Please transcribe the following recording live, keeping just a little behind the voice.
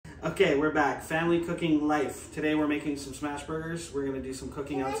Okay, we're back. Family cooking life. Today we're making some smash burgers. We're gonna do some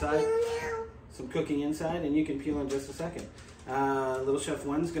cooking outside, some cooking inside, and you can peel in just a second. Little Chef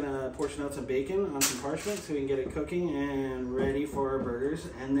One's gonna portion out some bacon on some parchment so we can get it cooking and ready for our burgers.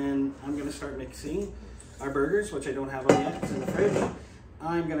 And then I'm gonna start mixing our burgers, which I don't have on yet, it's in the fridge.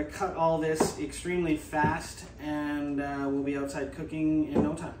 I'm gonna cut all this extremely fast, and we'll be outside cooking in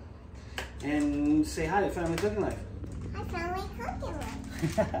no time. And say hi to Family Cooking Life. Hi, Family Cooking Life.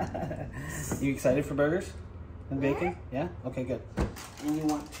 You excited for burgers and bacon? Yeah? Okay, good. And you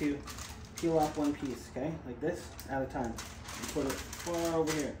want to peel off one piece, okay? Like this, at a time. And put it far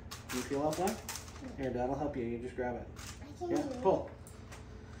over here. Can you peel off one? Here, that'll help you. You just grab it. Yeah, pull.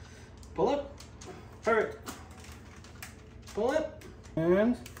 Pull up. Perfect. Pull up.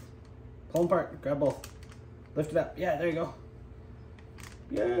 And pull them apart. Grab both. Lift it up. Yeah, there you go.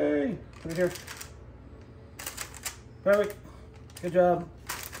 Yay! Put it here. Perfect. Good job.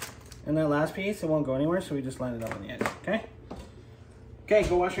 And that last piece, it won't go anywhere, so we just line it up on the edge, okay? Okay,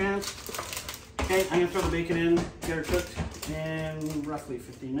 go wash your hands. Okay, I'm gonna throw the bacon in, get her cooked in roughly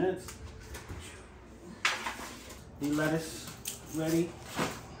 15 minutes. The lettuce ready.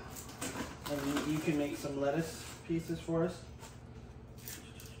 And you can make some lettuce pieces for us.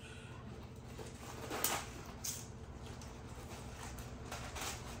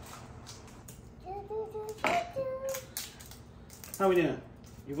 How we doing?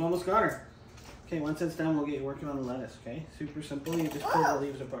 You've almost got her. Okay, once it's done, we'll get you working on the lettuce, okay? Super simple, you just pull the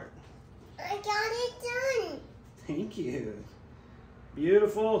leaves apart. I got it done. Thank you.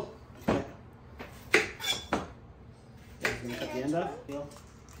 Beautiful. Okay. Gonna cut the end off. Peel.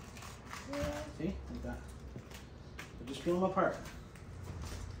 See? Like that. So just peel them apart.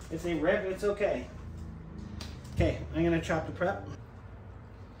 If they rip, it's okay. Okay, I'm gonna chop the prep.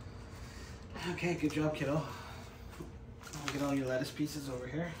 Okay, good job, kiddo. I'll get all your lettuce pieces over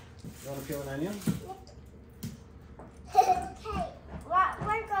here. You want to peel an onion? Okay,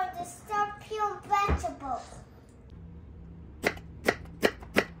 we're going to start peeling vegetables.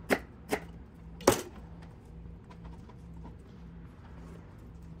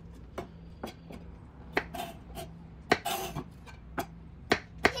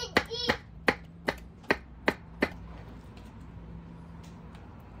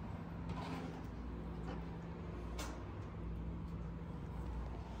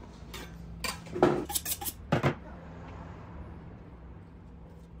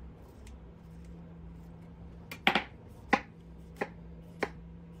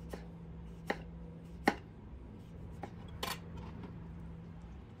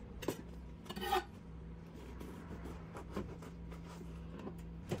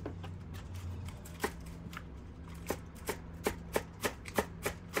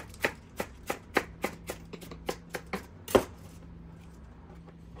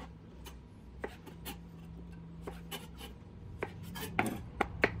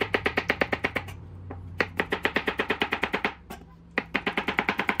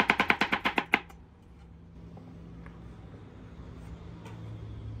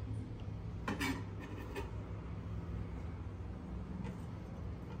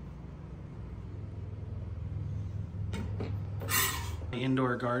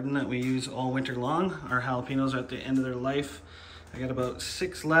 Indoor garden that we use all winter long. Our jalapenos are at the end of their life. I got about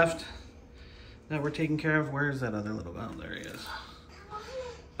 6 left that we're taking care of. Where is that other little, oh, there he is.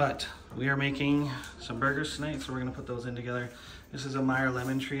 But we are making some burgers tonight, so we're gonna put those in together. This is a Meyer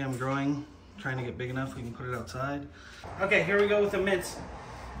lemon tree I'm growing, trying to get big enough we can put it outside. Okay, here we go with the mince.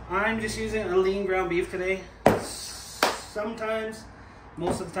 I'm just using a lean ground beef today. Sometimes,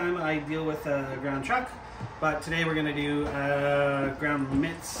 most of the time, I deal with a ground chuck. But today we're gonna do ground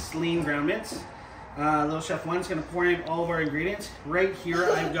mince, lean ground mince. Little Chef One's gonna pour in all of our ingredients. Right here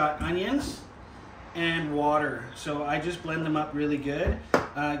I've got onions and water. So I just blend them up really good.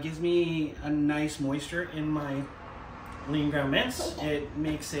 Gives me a nice moisture in my lean ground mince. It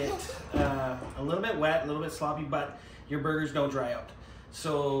makes it a little bit wet, a little bit sloppy, but your burgers don't dry out.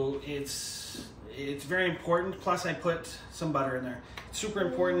 So it's very important. Plus I put some butter in there. It's super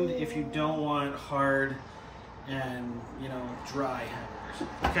important if you don't want hard and, you know, dry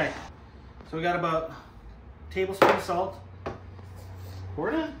hamburgers. Okay, so we got about a tablespoon of salt. Pour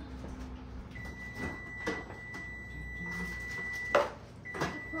it in.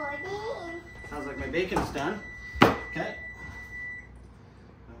 Sounds like my bacon's done. Okay.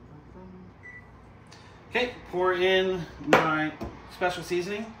 Okay, pour in my special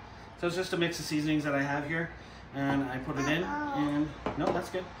seasoning. So it's just a mix of seasonings that I have here. And I put it in, and no, that's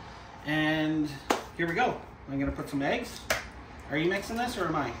good. And here we go. I'm gonna put some eggs. Are you mixing this or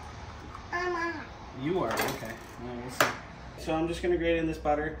am I? Am I? You are, okay. Well, we'll see. so I'm just gonna grate in this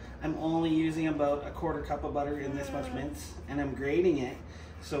butter. I'm only using about a 1/4 cup of butter in this much mince, and I'm grating it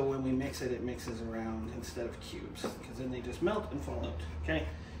so when we mix it, it mixes around instead of cubes, because then they just melt and fall out. Okay,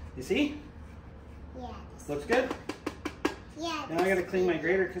 you see? Yeah. Looks good? Yeah. Now I gotta clean my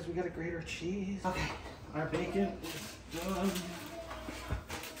grater because we gotta grate our cheese. Okay, our bacon is done.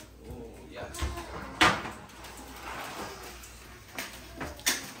 Oh, yes.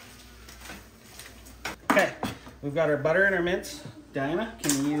 Okay, we've got our butter and our mince. Diana,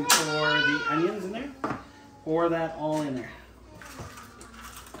 can you pour the onions in there? Pour that all in there.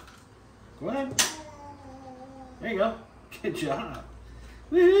 Go ahead. There you go. Good job.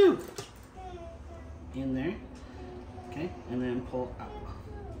 Woo! In there. Okay, and then pull out.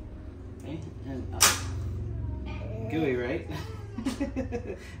 Okay, and up. Gooey, right?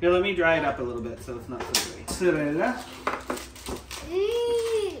 Here, let me dry it up a little bit so it's not so gooey.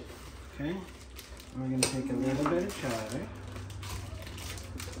 Okay, we're going to take a little bit of cheddar.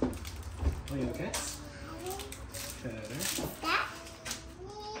 Oh, you okay? Cheddar.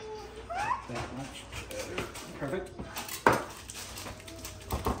 That much cheddar. Perfect.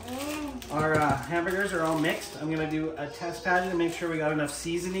 Our hamburgers are all mixed. I'm going to do a test patty to make sure we got enough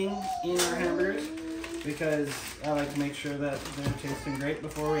seasoning in our hamburgers, because I like to make sure that they're tasting great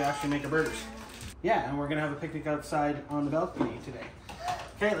before we actually make our burgers. Yeah, and we're going to have a picnic outside on the balcony today.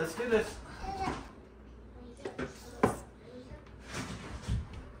 Okay, let's do this.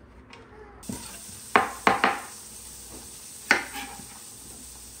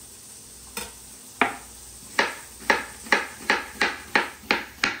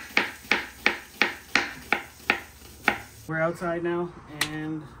 We're outside now,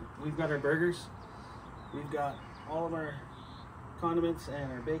 and we've got our burgers. We've got all of our condiments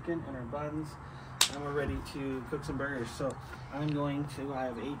and our bacon and our buns, and we're ready to cook some burgers. So I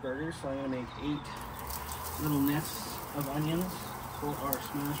have 8 burgers, so I'm going to make 8 little nests of onions for our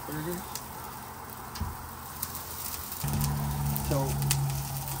smash burger. So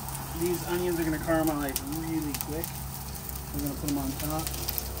these onions are going to caramelize really quick. We're going to put them on top,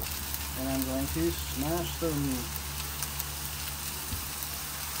 and I'm going to smash them.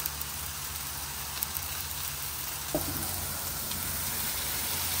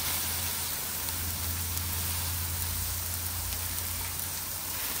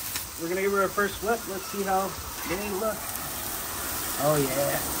 We're gonna give her a first flip. Let's see how they look. Oh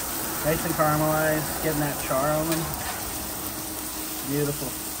yeah, nice and caramelized, getting that char on them. Beautiful.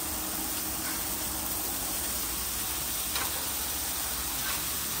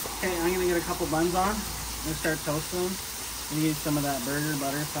 Okay, I'm gonna get a couple buns on. I'm gonna start toasting them. I'm gonna use some of that burger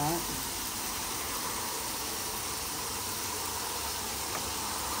butter fat.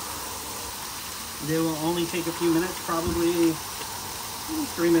 They will only take a few minutes, probably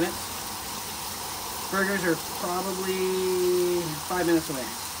 3 minutes. Burgers are probably 5 minutes away.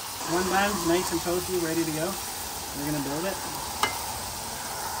 One bun, nice and toasty, ready to go. We're gonna build it.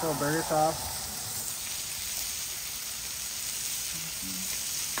 So burger sauce.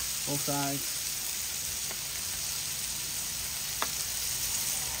 Both sides.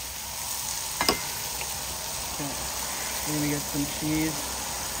 Okay. We're gonna get some cheese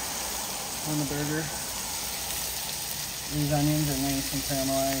on the burger. These onions are nice and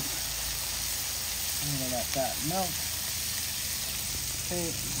caramelized. I'm gonna let that melt. Okay,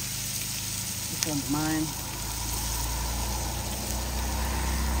 this one's mine.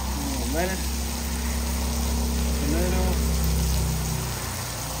 A little lettuce, tomato.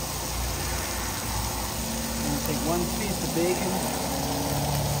 I'm gonna take 1 piece of bacon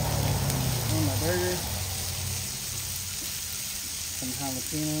on my burger. Some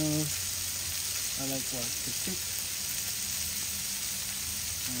jalapenos. I like what to cook.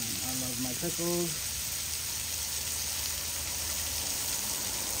 And I love my pickles.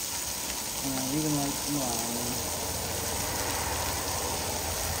 And I even like lime.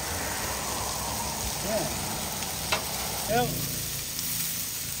 Yeah. Yep.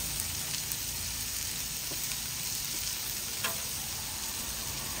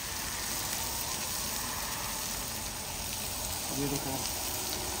 Beautiful.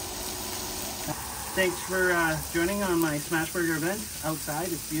 Thanks for joining on my Smash Burger event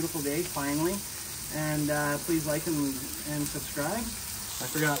outside. It's a beautiful day, finally. And please like and subscribe. I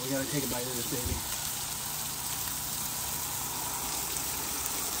forgot, we gotta take a bite of this baby.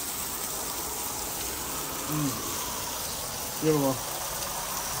 Beautiful.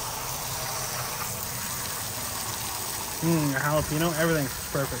 Jalapeno, everything's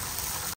perfect.